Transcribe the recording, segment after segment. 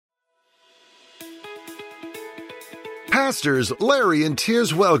Pastors Larry and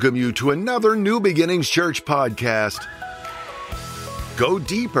Tiz welcome you to another New Beginnings Church podcast. Go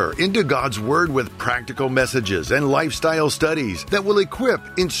deeper into God's Word with practical messages and lifestyle studies that will equip,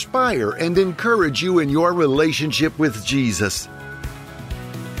 inspire, and encourage you in your relationship with Jesus.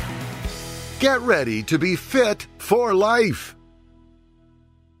 Get ready to be fit for life.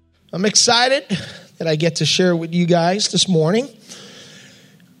 I'm excited that I get to share with you guys this morning.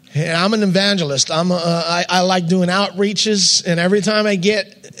 And I'm an evangelist. I like doing outreaches, and every time I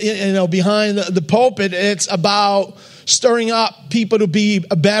get behind the pulpit, it's about stirring up people to be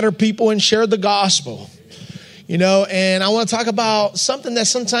better people and share the gospel. And I want to talk about something that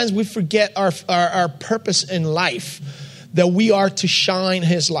sometimes we forget our purpose in life, that we are to shine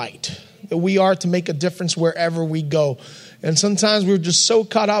His light, that we are to make a difference wherever we go. And sometimes we're just so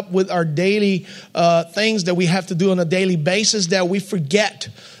caught up with our daily things that we have to do on a daily basis that we forget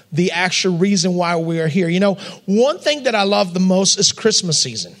the actual reason why we are here. One thing that I love the most is Christmas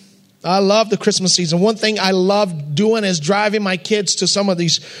season. I love the Christmas season. One thing I love doing is driving my kids to some of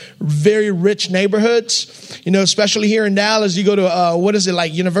these very rich neighborhoods. Especially here in Dallas, you go to,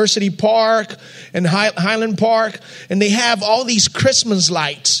 University Park and Highland Park, and they have all these Christmas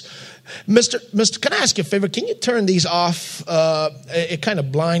lights. Mr. Can I ask you a favor? Can you turn these off? It kind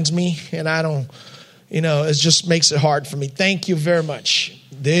of blinds me, and I don't, it just makes it hard for me. Thank you very much.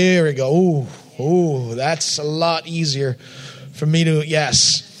 There we go. Ooh, that's a lot easier for me to,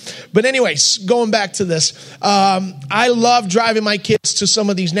 yes. But anyways, going back to this, I love driving my kids to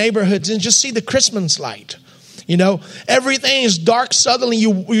some of these neighborhoods and just see the Christmas light. Everything is dark. Suddenly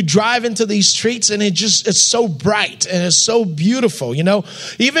you drive into these streets and it's so bright and it's so beautiful.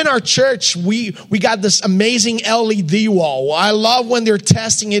 Even our church, we got this amazing LED wall. I love when they're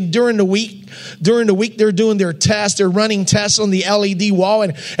testing it during the week. During the week, they're doing their tests. They're running tests on the LED wall,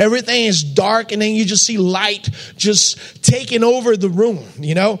 and everything is dark, and then you just see light just taking over the room.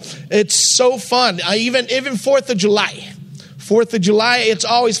 It's so fun. Even 4th of July. 4th of July, it's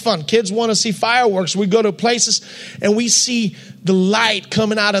always fun. Kids want to see fireworks. We go to places and we see the light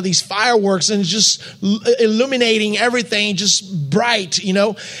coming out of these fireworks and just illuminating everything, just bright,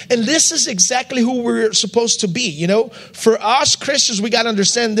 And this is exactly who we're supposed to be, For us Christians, we got to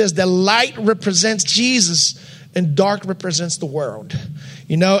understand this, that light represents Jesus and dark represents the world,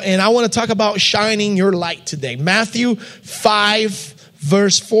 And I want to talk about shining your light today. Matthew 5,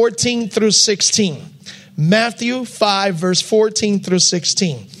 verse 14 through 16. Matthew 5, verse 14 through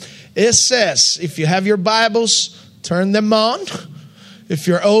 16. It says, if you have your Bibles, turn them on. If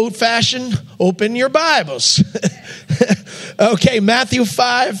you're old-fashioned, open your Bibles. Okay, Matthew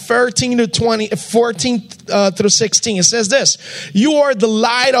 5, 14 through 16. It says this, you are the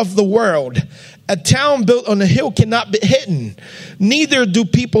light of the world. A town built on a hill cannot be hidden. Neither do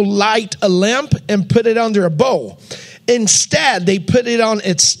people light a lamp and put it under a bowl. Instead, they put it on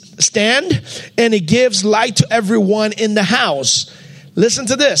its stand, and it gives light to everyone in the house. Listen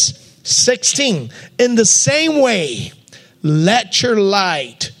to this. 16. In the same way, let your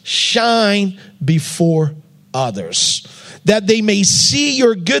light shine before others, that they may see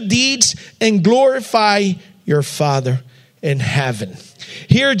your good deeds and glorify your Father in heaven.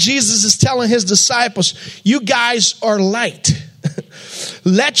 Here, Jesus is telling his disciples, you guys are light.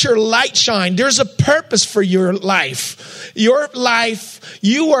 Let your light shine. There's a purpose for your life. Your life,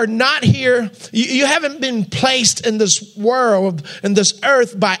 you are not here. You haven't been placed in this world, in this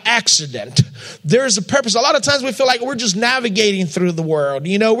earth by accident. There's a purpose. A lot of times we feel like we're just navigating through the world.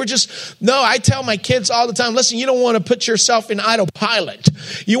 I tell my kids all the time, listen, you don't want to put yourself in autopilot.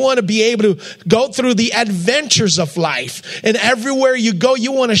 You want to be able to go through the adventures of life. And everywhere you go,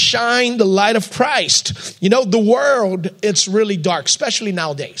 you want to shine the light of Christ. The world, it's really dark, especially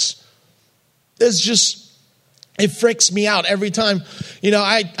nowadays. It freaks me out every time.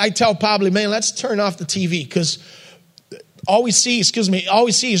 I tell Pablo, man, let's turn off the TV because all we see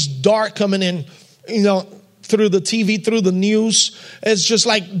is dark coming in, through the TV, through the news. It's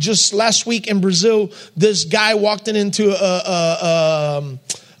just last week in Brazil, this guy walked into a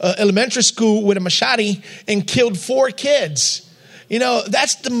elementary school with a machete and killed 4 kids.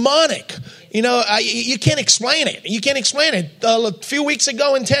 That's demonic. You can't explain it. You can't explain it. A few weeks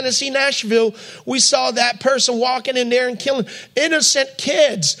ago in Tennessee, Nashville, we saw that person walking in there and killing innocent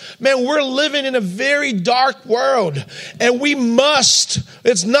kids. Man, we're living in a very dark world, and we must.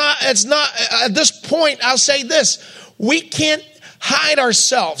 It's not at this point, I'll say this. We can't hide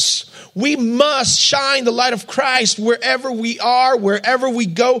ourselves. We must shine the light of Christ wherever we are, wherever we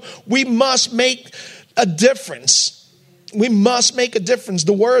go. We must make a difference. We must make a difference.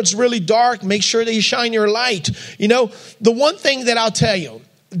 The world's really dark. Make sure that you shine your light. The one thing that I'll tell you,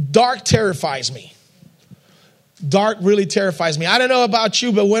 dark terrifies me. Dark really terrifies me. I don't know about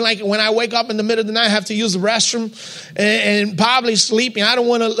you, but when I wake up in the middle of the night, I have to use the restroom and probably sleeping. I don't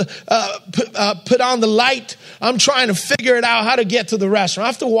want to put on the light. I'm trying to figure it out how to get to the restroom.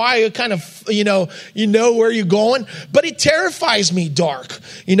 After a while, you kind of, you know where you're going. But it terrifies me, dark,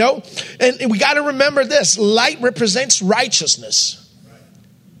 And we got to remember this. Light represents righteousness.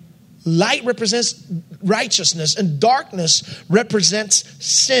 Light represents righteousness, and darkness represents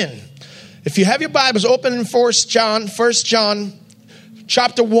sin. If you have your Bibles open in 1 John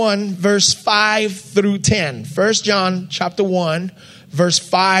chapter 1, verse 5 through 10. 1 John chapter 1, verse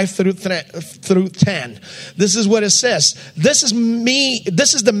 5 through 10. This is what it says. This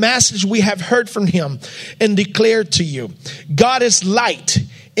is the message we have heard from him and declared to you. God is light.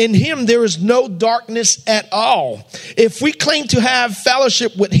 In him there is no darkness at all. If we claim to have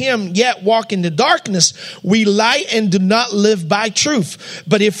fellowship with him, yet walk in the darkness, we lie and do not live by truth.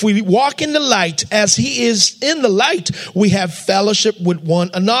 But if we walk in the light as he is in the light, we have fellowship with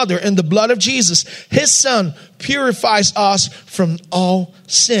one another. And the blood of Jesus, his son, purifies us from all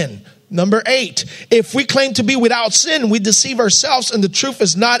sin. Number 8, if we claim to be without sin, we deceive ourselves and the truth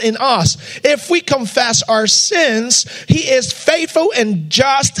is not in us. If we confess our sins, he is faithful and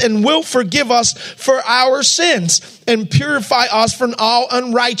just and will forgive us for our sins and purify us from all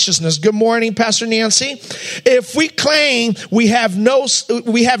unrighteousness. Good morning, Pastor Nancy. If we claim we have not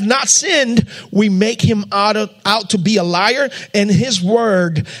sinned, we make him out to be a liar, and his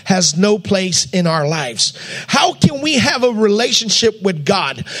word has no place in our lives. How can we have a relationship with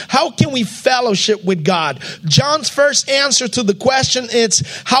God? How can we fellowship with God? John's first answer to the question is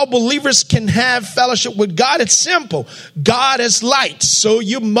how believers can have fellowship with God. It's simple. God is light, so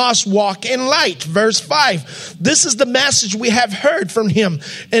you must walk in light. Verse 5. This is the message we have heard from him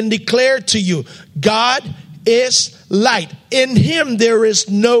and declared to you. God is light. In him there is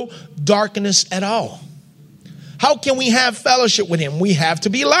no darkness at all. How can we have fellowship with him? We have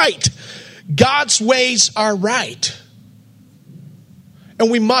to be light. God's ways are right. And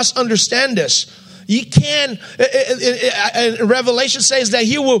we must understand this. You can, Revelation says that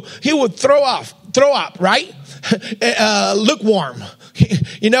he will throw up, right? Lukewarm.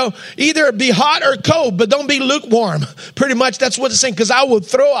 Either be hot or cold, but don't be lukewarm. Pretty much that's what it's saying, because I will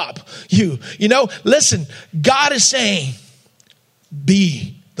throw up you. Listen, God is saying,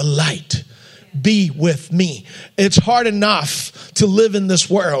 be the light. Be with me. It's hard enough to live in this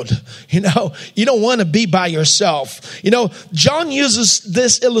world. You don't want to be by yourself. John uses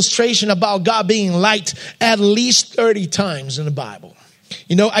this illustration about God being light at least 30 times in the Bible.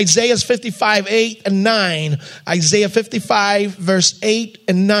 Isaiah 55, 8 and 9. Isaiah 55, verse 8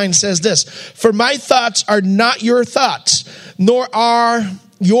 and 9 says this. For my thoughts are not your thoughts, nor are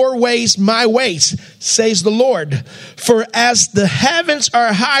your ways my ways, says the Lord. For as the heavens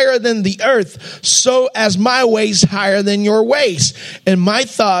are higher than the earth, so as my ways higher than your ways, and my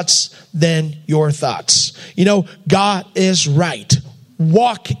thoughts than your thoughts. God is right.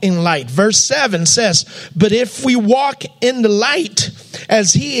 Walk in light. Verse 7 says, but if we walk in the light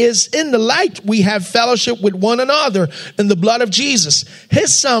as he is in the light, we have fellowship with one another in the blood of Jesus.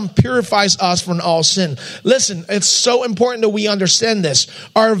 His son purifies us from all sin. Listen, it's so important that we understand this.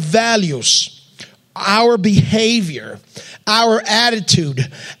 Our values, our behavior, our attitude,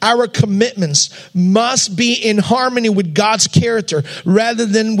 our commitments must be in harmony with God's character rather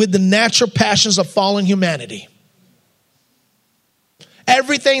than with the natural passions of fallen humanity.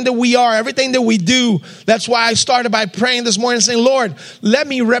 Everything that we are, everything that we do. That's why I started by praying this morning saying, Lord, let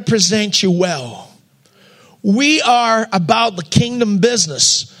me represent you well. We are about the kingdom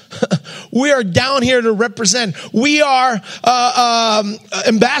business. We are down here to represent. We are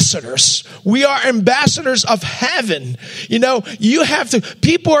ambassadors. We are ambassadors of heaven. You have to,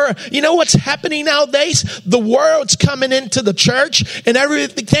 people are, what's happening nowadays? The world's coming into the church and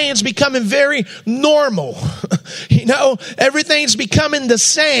everything's becoming very normal. Everything's becoming the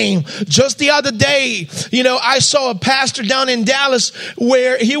same. Just the other day, I saw a pastor down in Dallas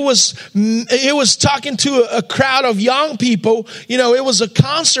where he was talking to a crowd of young people. It was a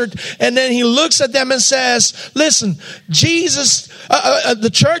concert. And then he looks at them and says, listen, Jesus,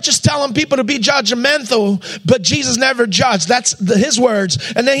 the church is telling people to be judgmental, but Jesus never judged. That's his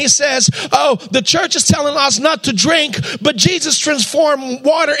words. And then he says, the church is telling us not to drink, but Jesus transformed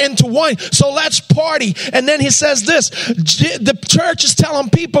water into wine. So let's party. And then he says this, the church is telling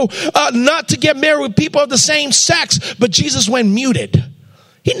people not to get married with people of the same sex, but Jesus went muted.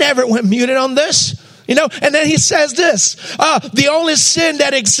 He never went muted on this. And then he says this, the only sin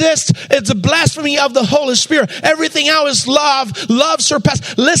that exists is the blasphemy of the Holy Spirit. Everything else is love. Love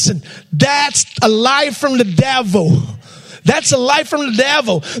surpasses. Listen, that's a lie from the devil. That's a lie from the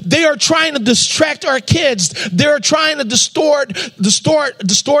devil. They are trying to distract our kids. They're trying to distort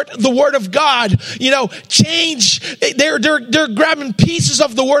the word of God. Change. They're grabbing pieces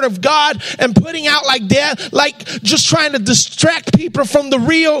of the word of God and putting out like that, like just trying to distract people from the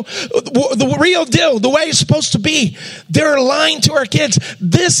real deal, the way it's supposed to be. They're lying to our kids.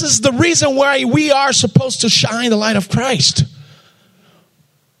 This is the reason why we are supposed to shine the light of Christ.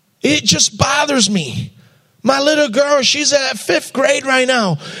 It just bothers me. My little girl, she's at 5th grade right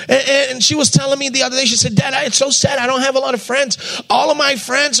now. And she was telling me the other day, she said, Dad, it's so sad. I don't have a lot of friends. All of my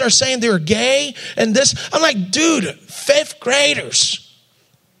friends are saying they're gay and this. I'm like, dude, 5th graders.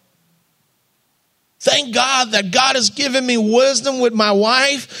 Thank God that God has given me wisdom with my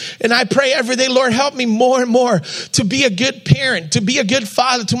wife. And I pray every day, Lord, help me more and more to be a good parent, to be a good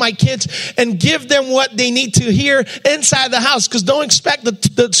father to my kids and give them what they need to hear inside the house. Because don't expect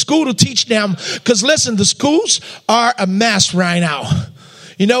the school to teach them. Because listen, the schools are a mess right now.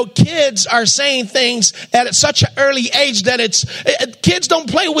 Kids are saying things at such an early age that kids don't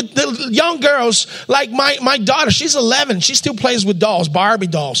play with the young girls like my daughter. She's 11. She still plays with dolls, Barbie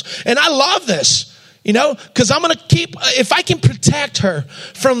dolls. And I love this. Because I'm going to if I can protect her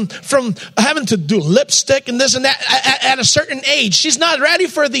from having to do lipstick and this and that at a certain age. She's not ready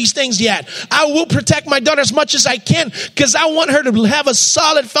for these things yet. I will protect my daughter as much as I can because I want her to have a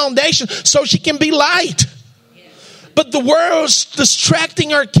solid foundation so she can be light. But the world's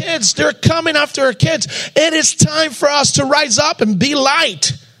distracting our kids. They're coming after our kids. It is time for us to rise up and be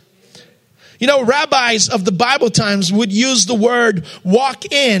light. Rabbis of the Bible times would use the word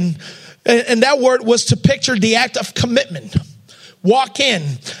walk in. And that word was to picture the act of commitment. Walk in.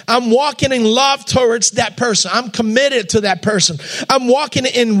 I'm walking in love towards that person. I'm committed to that person. I'm walking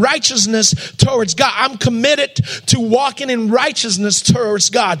in righteousness towards God. I'm committed to walking in righteousness towards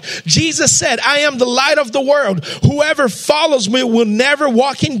God. Jesus said, I am the light of the world. Whoever follows me will never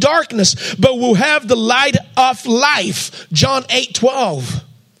walk in darkness, but will have the light of life. John 8:12.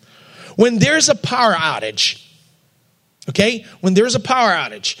 When there's a power outage, okay, when there's a power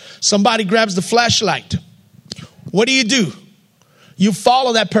outage, somebody grabs the flashlight. What do? You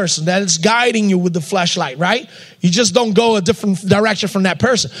follow that person that is guiding you with the flashlight, right? You just don't go a different direction from that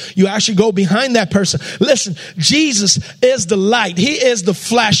person. You actually go behind that person. Listen, Jesus is the light. He is the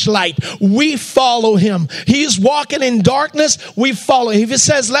flashlight. We follow him. He's walking in darkness. We follow. If he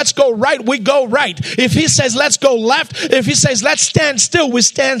says, let's go right, we go right. If he says, let's go left. If he says, let's stand still, we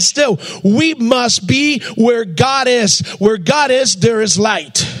stand still. We must be where God is. Where God is, there is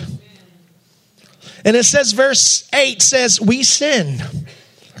light. And it says, verse 8 says, we sin.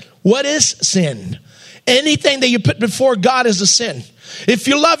 What is sin? Anything that you put before God is a sin. If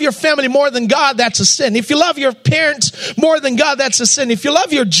you love your family more than God, that's a sin. If you love your parents more than God, that's a sin. If you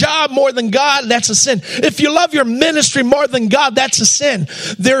love your job more than God, that's a sin. If you love your ministry more than God, that's a sin.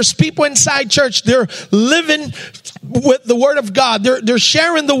 There's people inside church, they're living with the word of God. They're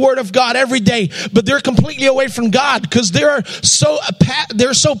sharing the word of God every day, but they're completely away from God because they're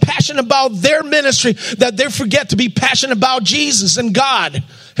so passionate about their ministry that they forget to be passionate about Jesus and God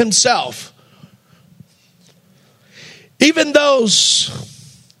himself. Even those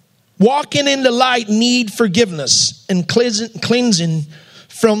walking in the light need forgiveness and cleansing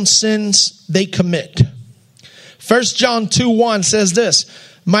from sins they commit. 1 John 2:1 says this,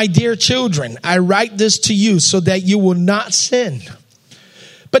 my dear children, I write this to you so that you will not sin.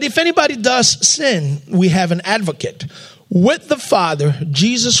 But if anybody does sin, we have an advocate with the Father,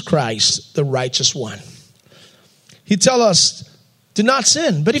 Jesus Christ, the righteous one. He tells us, do not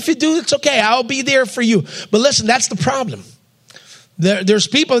sin. But if you do, it's okay. I'll be there for you. But listen, that's the problem. There's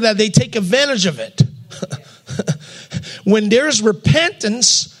people that they take advantage of it. When there's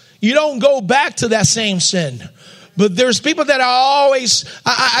repentance, you don't go back to that same sin. But there's people that are always,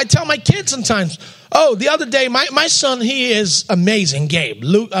 I tell my kids sometimes, oh, the other day, my son, he is amazing, Gabe.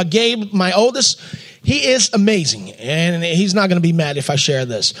 Gabe, my oldest, he is amazing, and he's not going to be mad if I share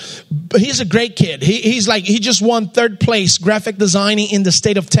this. But he's a great kid. He just won 3rd place graphic designing in the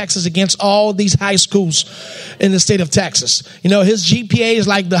state of Texas against all these high schools in the state of Texas. His GPA is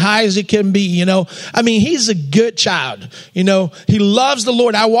like the highest it can be. He's a good child. He loves the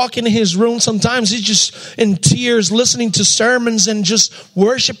Lord. I walk into his room sometimes. He's just in tears, listening to sermons and just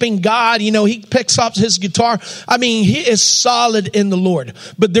worshiping God. He picks up his guitar. He is solid in the Lord.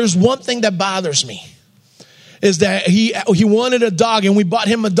 But there's one thing that bothers me. Is that he wanted a dog and we bought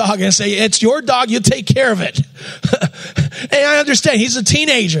him a dog and say, it's your dog, you take care of it. And I understand, he's a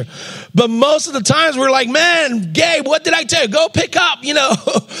teenager. But most of the times we're like, man, Gabe, what did I tell you? Go pick up,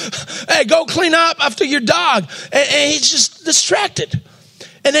 hey, go clean up after your dog. And he's just distracted.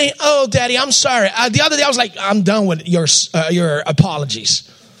 And then, oh, Daddy, I'm sorry. The other day I was like, I'm done with your apologies.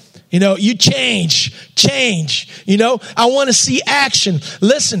 You change. I want to see action.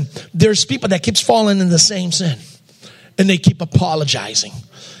 Listen, there's people that keeps falling in the same sin and they keep apologizing.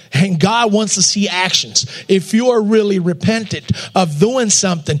 And God wants to see actions. If you are really repentant of doing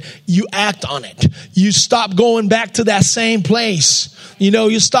something, you act on it. You stop going back to that same place.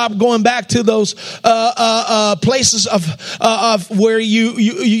 You stop going back to those places of where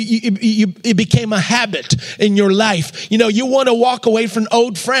it became a habit in your life. You want to walk away from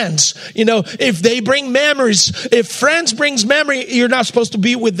old friends. If they bring memories, if friends brings memory, you're not supposed to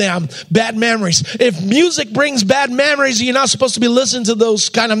be with them. Bad memories. If music brings bad memories, you're not supposed to be listening to those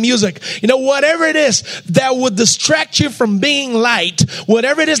kind of music. Whatever it is that would distract you from being light,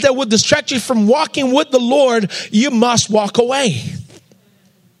 whatever it is that would distract you from walking with the Lord, you must walk away.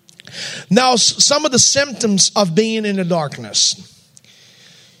 Now, some of the symptoms of being in the darkness.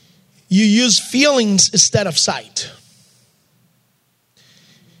 You use feelings instead of sight.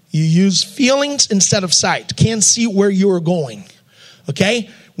 You use feelings instead of sight. Can't see where you are going. Okay?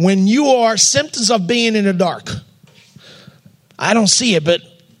 When you are symptoms of being in the dark. I don't see it, but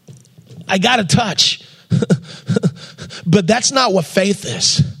I got to touch. But that's not what faith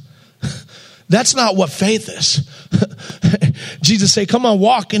is. That's not what faith is. Jesus said, come on,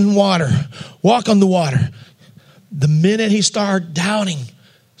 walk in water. Walk on the water. The minute he started doubting,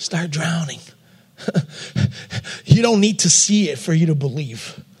 start drowning. You don't need to see it for you to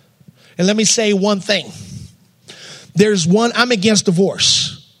believe. And let me say one thing. I'm against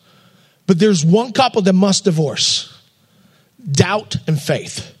divorce. But there's one couple that must divorce. Doubt and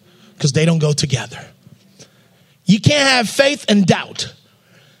faith. Because they don't go together. You can't have faith and doubt.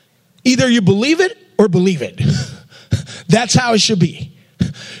 Either you believe it or believe it. That's how it should be.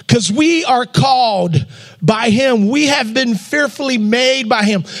 Because we are called by him. We have been fearfully made by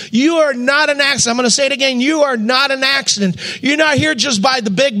him. You are not an accident. I'm going to say it again. You are not an accident. You're not here just by the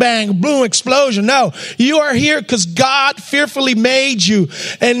big bang, boom, explosion. No, you are here because God fearfully made you.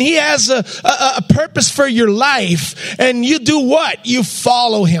 And he has a purpose for your life. And you do what? You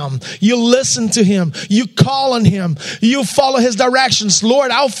follow him. You listen to him. You call on him. You follow his directions.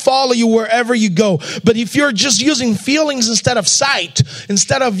 Lord, I'll follow you wherever you go. But if you're just using feelings instead of sight,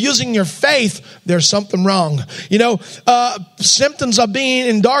 instead of using your faith, there's something wrong. Symptoms of being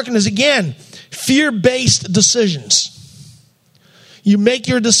in darkness, again, fear-based decisions. You make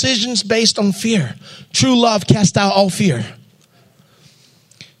your decisions based on fear. True love casts out all fear.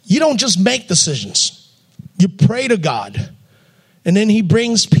 You don't just make decisions. You pray to God, and then he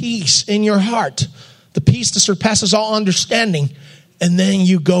brings peace in your heart. The peace that surpasses all understanding, and then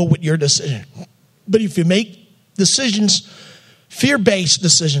you go with your decision. But if you make decisions, fear-based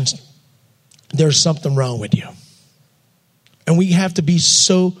decisions, there's something wrong with you. And we have to be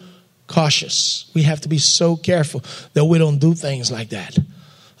so cautious. We have to be so careful that we don't do things like that.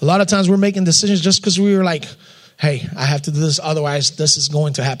 A lot of times we're making decisions just because we were like, hey, I have to do this, otherwise this is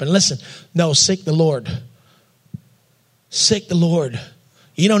going to happen. Listen, no, seek the Lord. Seek the Lord.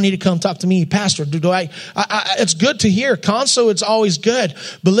 You don't need to come talk to me, Pastor. It's good to hear. Counsel, it's always good.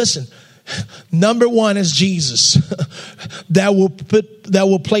 But listen, number one is Jesus. that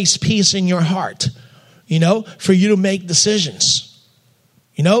will place peace in your heart, for you to make decisions.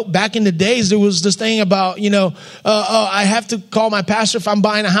 Back in the days, there was this thing about, I have to call my pastor if I'm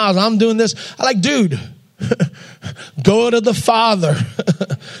buying a house. I'm doing this. I like, dude, go to the Father.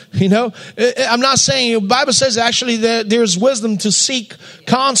 I'm not saying, the Bible says actually that there's wisdom to seek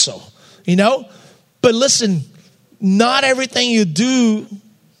counsel, but listen, not everything you do,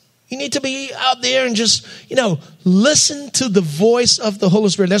 you need to be out there and just, listen to the voice of the Holy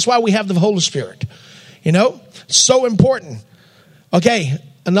Spirit. That's why we have the Holy Spirit. So important. Okay,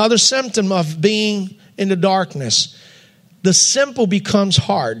 another symptom of being in the darkness. The simple becomes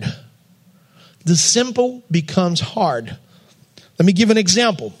hard. The simple becomes hard. Let me give an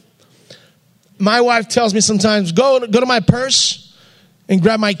example. My wife tells me sometimes, go to my purse and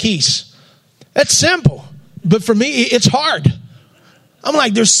grab my keys. That's simple. But for me, it's hard. I'm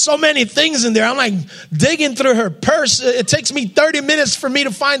like, there's so many things in there. I'm like digging through her purse. It takes me 30 minutes for me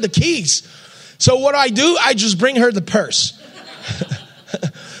to find the keys. So what do? I just bring her the purse.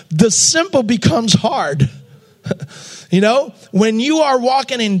 The simple becomes hard. When you are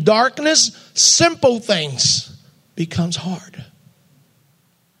walking in darkness, simple things becomes hard.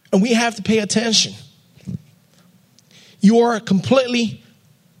 And we have to pay attention. You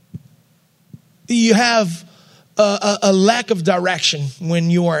have a lack of direction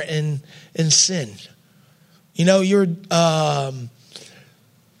when you are in sin.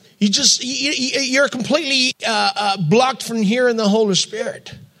 You're completely blocked from hearing the Holy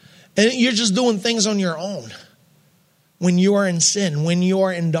Spirit. And you're just doing things on your own when you are in sin, when you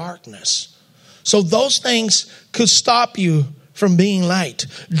are in darkness. So those things could stop you from being light.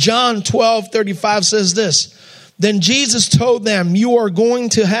 John 12:35 says this. Then Jesus told them, you are going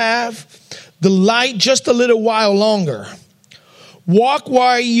to have the light just a little while longer. Walk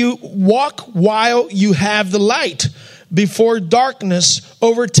while you have the light before darkness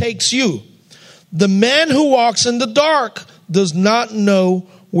overtakes you. The man who walks in the dark does not know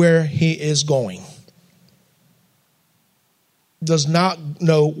where he is going. Does not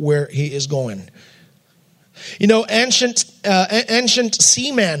know where he is going. You know, ancient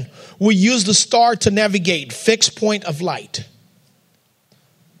seamen would use the star to navigate, fixed point of light.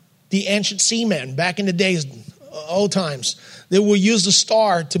 The ancient seamen, back in the days, old times, they would use the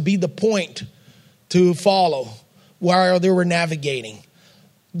star to be the point to follow while they were navigating.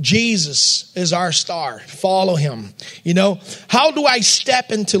 Jesus is our star. Follow him. You know, how do I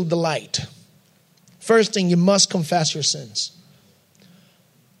step into the light? First thing, you must confess your sins.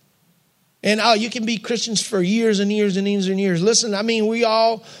 And you can be Christians for years and years and years and years. Listen, I mean, the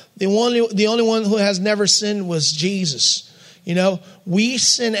only one who has never sinned was Jesus. You know, we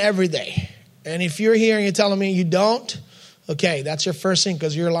sin every day. And if you're here and you're telling me you don't, okay, that's your first sin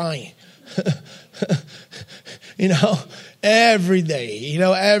because you're lying. You know, every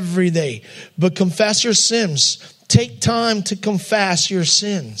day. But confess your sins. Take time to confess your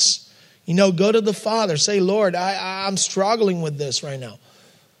sins. You know, go to the Father. Say, Lord, I'm struggling with this right now.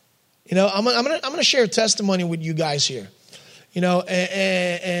 You know, I'm gonna share a testimony with you guys here. You know,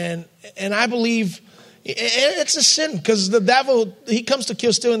 and I believe it's a sin because the devil, he comes to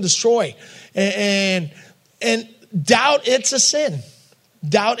kill, steal, and destroy. And doubt, it's a sin.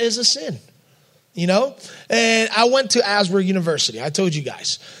 Doubt is a sin. You know, and I went to Asbury University. I told you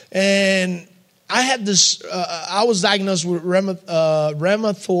guys, and I had this. I was diagnosed with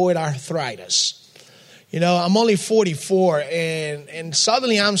rheumatoid arthritis. You know, I'm only 44, and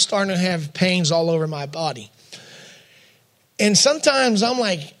suddenly I'm starting to have pains all over my body. And sometimes I'm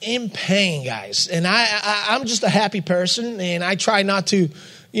like in pain, guys. And I'm just a happy person, and I try not to,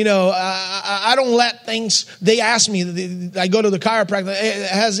 you know, I don't let things. They ask me, I go to the chiropractor,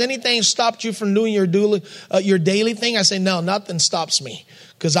 has anything stopped you from doing your daily thing? I say, no, nothing stops me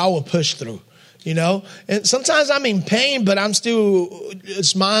because I will push through, you know. And sometimes I'm in pain, but I'm still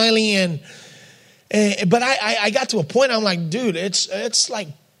smiling but I got to a point, I'm like, dude, it's like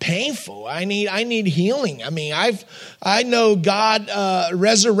painful. I need healing. I mean, I know God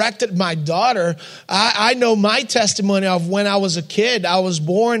resurrected my daughter. I know my testimony of when I was a kid. I was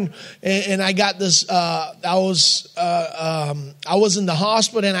born and I got this. I was in the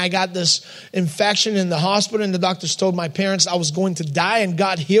hospital and I got this infection in the hospital, and the doctors told my parents I was going to die, and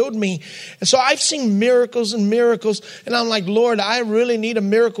God healed me. And so I've seen miracles and miracles, and I'm like, Lord, I really need a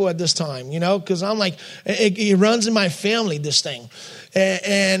miracle at this time, you know, because I'm like, it runs in my family, this thing.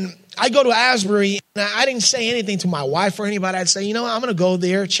 And I go to Asbury, and I didn't say anything to my wife or anybody. I'd say, you know, I'm going to go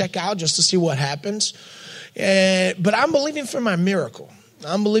there, check out just to see what happens. But I'm believing for my miracle.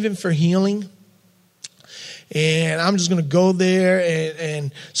 I'm believing for healing. And I'm just going to go there.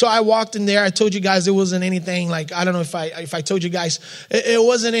 And so I walked in there. I told you guys it wasn't anything like, I don't know if I told you guys, it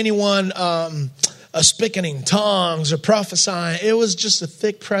wasn't anyone speaking in tongues or prophesying. It was just a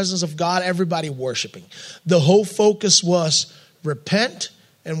thick presence of God, everybody worshiping. The whole focus was repent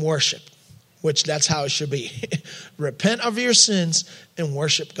and worship, which that's how it should be. Repent of your sins and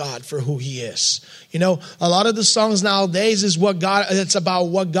worship God for who he is. You know, a lot of the songs nowadays is it's about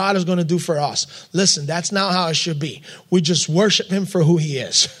what God is going to do for us. Listen, that's not how it should be. We just worship him for who he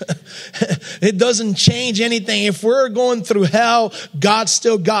is. It doesn't change anything. If we're going through hell, God's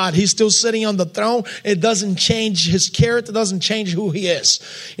still God. He's still sitting on the throne. It doesn't change his character, doesn't change who he is.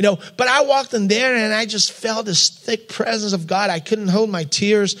 You know, but I walked in there and I just felt this thick presence of God. I couldn't hold my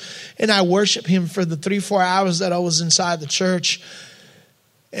tears, and I worshiped him for the 3-4 hours that I was inside the church.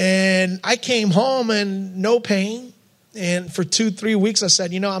 And I came home and no pain. And for 2-3 weeks, I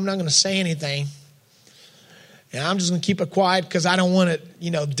said, you know, I'm not going to say anything. And I'm just going to keep it quiet because I don't want to, you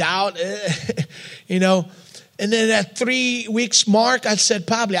know, doubt, you know. And then at 3 weeks mark, I said,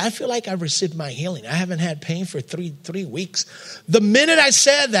 Pablo, I feel like I've received my healing. I haven't had pain for three weeks. The minute I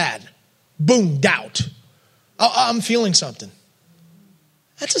said that, boom, doubt. I'm feeling something.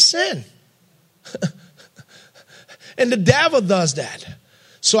 That's a sin. And the devil does that.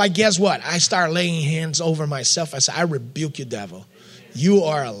 So I guess what? I start laying hands over myself. I say, I rebuke you, devil. You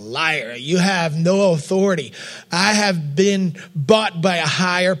are a liar. You have no authority. I have been bought by a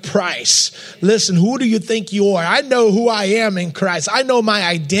higher price. Listen, who do you think you are? I know who I am in Christ. I know my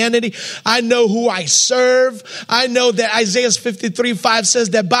identity. I know who I serve. I know that Isaiah 53:5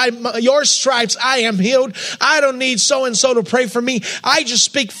 says that by your stripes I am healed. I don't need so-and-so to pray for me. I just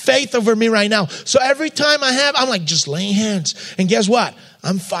speak faith over me right now. So every time I'm like, just laying hands. And guess what?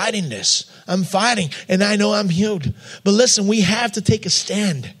 I'm fighting this. I'm fighting, and I know I'm healed. But listen, we have to take a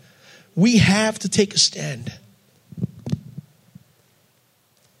stand. We have to take a stand.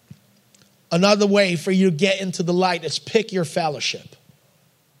 Another way for you to get into the light is pick your fellowship.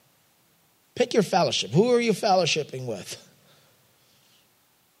 Pick your fellowship. Who are you fellowshipping with?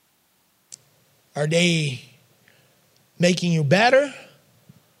 Are they making you better?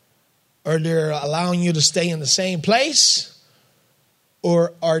 Or they're allowing you to stay in the same place?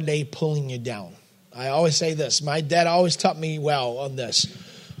 Or are they pulling you down? I always say this. My dad always taught me well on this.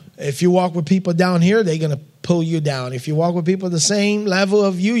 If you walk with people down here, they're going to pull you down. If you walk with people the same level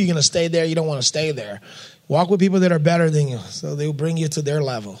of you, you're going to stay there. You don't want to stay there. Walk with people that are better than you, so they'll bring you to their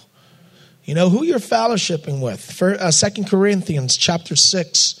level. You know who you're fellowshipping with. 2 Corinthians chapter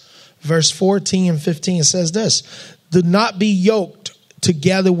 6, verse 14 and 15 says this. Do not be yoked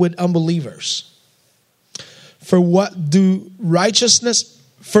together with unbelievers. For what do righteousness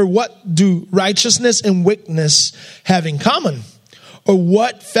and wickedness have in common? Or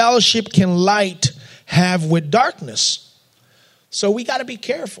what fellowship can light have with darkness? So we got to be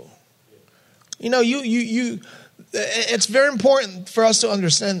careful. You know, it's very important for us to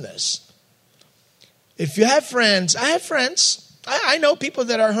understand this. If you have friends, I have friends. I know people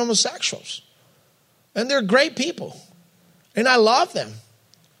that are homosexuals. And they're great people. And I love them.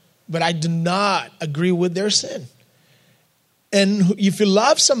 But I do not agree with their sin. And if you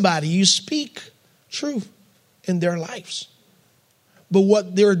love somebody, you speak truth in their lives. But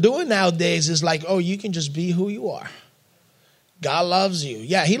what they're doing nowadays is like, oh, you can just be who you are. God loves you.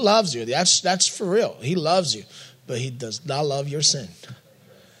 Yeah, he loves you. That's for real. He loves you. But he does not love your sin.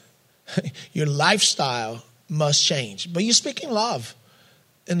 Your lifestyle must change. But you speak in love.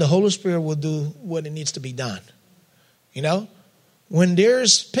 And the Holy Spirit will do what it needs to be done. You know?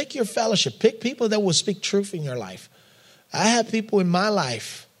 Pick your fellowship. Pick people that will speak truth in your life. I have people in my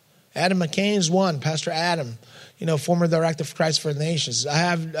life. Adam McCain is one. Pastor Adam, former director of Christ for the Nations. I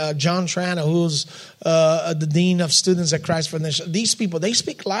have John Trana, who's the dean of students at Christ for the Nations. These people, they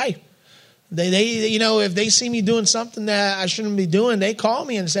speak life. They if they see me doing something that I shouldn't be doing, they call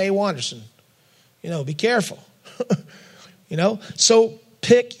me and say, hey, Wanderson, be careful. So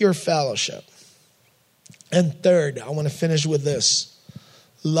pick your fellowship. And third, I want to finish with this.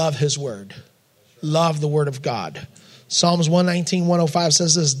 Love his word. Love the word of God. Psalms 119, 105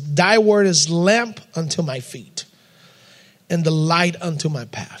 says this. Thy word is lamp unto my feet and the light unto my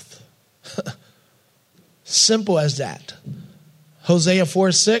path. Simple as that. Hosea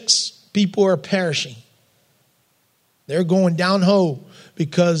 4:6, people are perishing. They're going downhill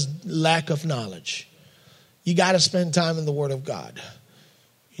because lack of knowledge. You got to spend time in the word of God.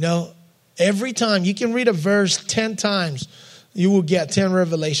 Every time you can read a verse 10 times, you will get 10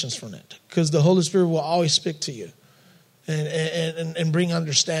 revelations from it because the Holy Spirit will always speak to you and bring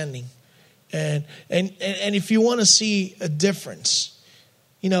understanding. And if you want to see a difference,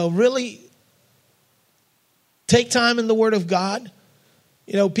 really take time in the Word of God.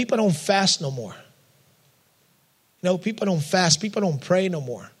 People don't fast no more. People don't fast. People don't pray no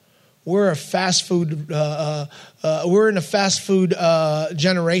more. We're a fast food. We're in a fast food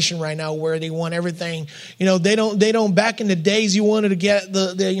generation right now, where they want everything. They don't. Back in the days, you wanted to get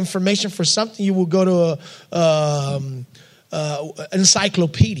the information for something, you would go to a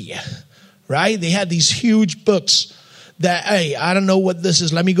encyclopedia, right? They had these huge books that, hey, I don't know what this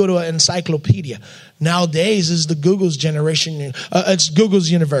is. Let me go to an encyclopedia. Nowadays is the Google's generation. It's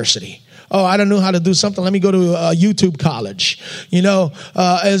Google's university. Oh, I don't know how to do something. Let me go to YouTube college.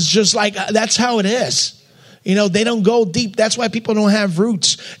 It's just like, that's how it is. They don't go deep. That's why people don't have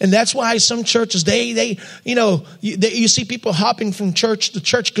roots. And that's why some churches, you see people hopping from church to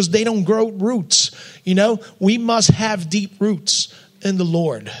church because they don't grow roots. We must have deep roots in the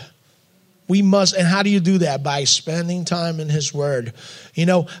Lord. We must. And how do you do that? By spending time in his word.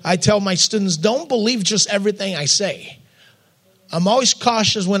 I tell my students, don't believe just everything I say. I'm always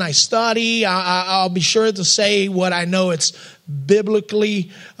cautious when I study. I'll be sure to say what I know it's biblically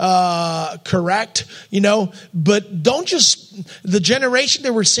correct, But don't just, the generation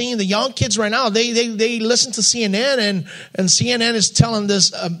that we're seeing, the young kids right now, they listen to CNN and CNN is telling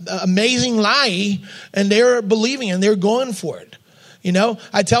this amazing lie, and they're believing and they're going for it.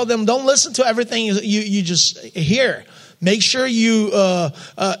 I tell them, don't listen to everything you just hear. Make sure you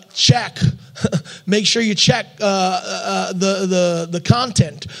check. Make sure you check the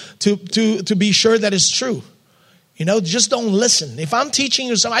content to be sure that it's true. You know, just don't listen. If I'm teaching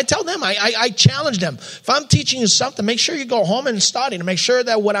you something, I tell them, I challenge them. If I'm teaching you something, make sure you go home and study to make sure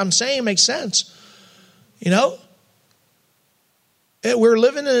that what I'm saying makes sense. You know? We're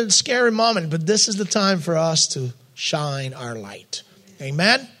living in a scary moment, but this is the time for us to shine our light.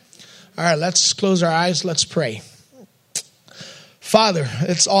 Amen? All right, let's close our eyes. Let's pray. Father,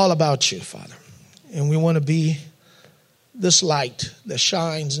 it's all about you, Father. And we want to be this light that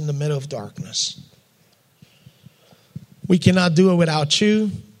shines in the middle of darkness. We cannot do it without you.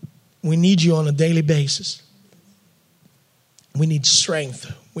 We need you on a daily basis. We need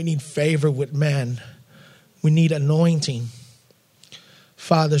strength. We need favor with man. We need anointing,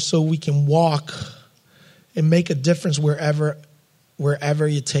 Father, so we can walk and make a difference wherever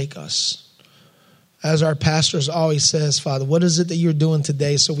you take us. As our pastors always says, Father, what is it that you're doing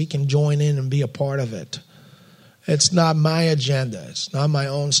today so we can join in and be a part of it? It's not my agenda. It's not my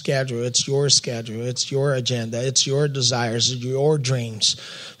own schedule. It's your schedule. It's your agenda. It's your desires. It's your dreams.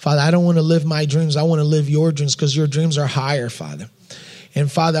 Father, I don't want to live my dreams. I want to live your dreams because your dreams are higher, Father. And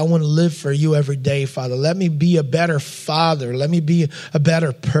Father, I want to live for you every day, Father. Let me be a better father. Let me be a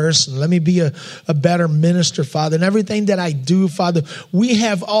better person. Let me be a better minister, Father. And everything that I do, Father, we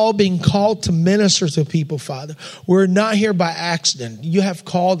have all been called to minister to people, Father. We're not here by accident. You have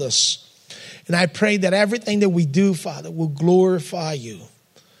called us. And I pray that everything that we do, Father, will glorify you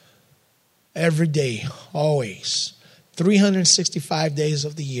every day, always. 365 days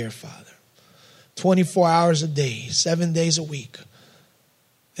of the year, Father. 24 hours a day, 7 days a week.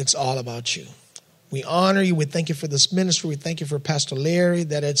 It's all about you. We honor you. We thank you for this ministry. We thank you for Pastor Larry,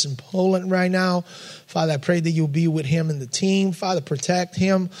 that it's in Poland right now. Father, I pray that you'll be with him and the team. Father, protect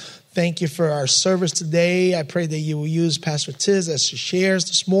him. Thank you for our service today. I pray that you will use Pastor Tiz as she shares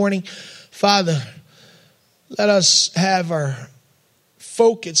this morning. Father, let us have our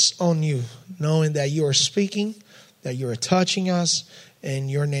focus on you, knowing that you are speaking, that you are touching us,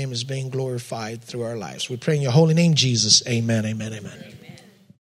 and your name is being glorified through our lives. We pray in your holy name, Jesus. Amen, amen, amen.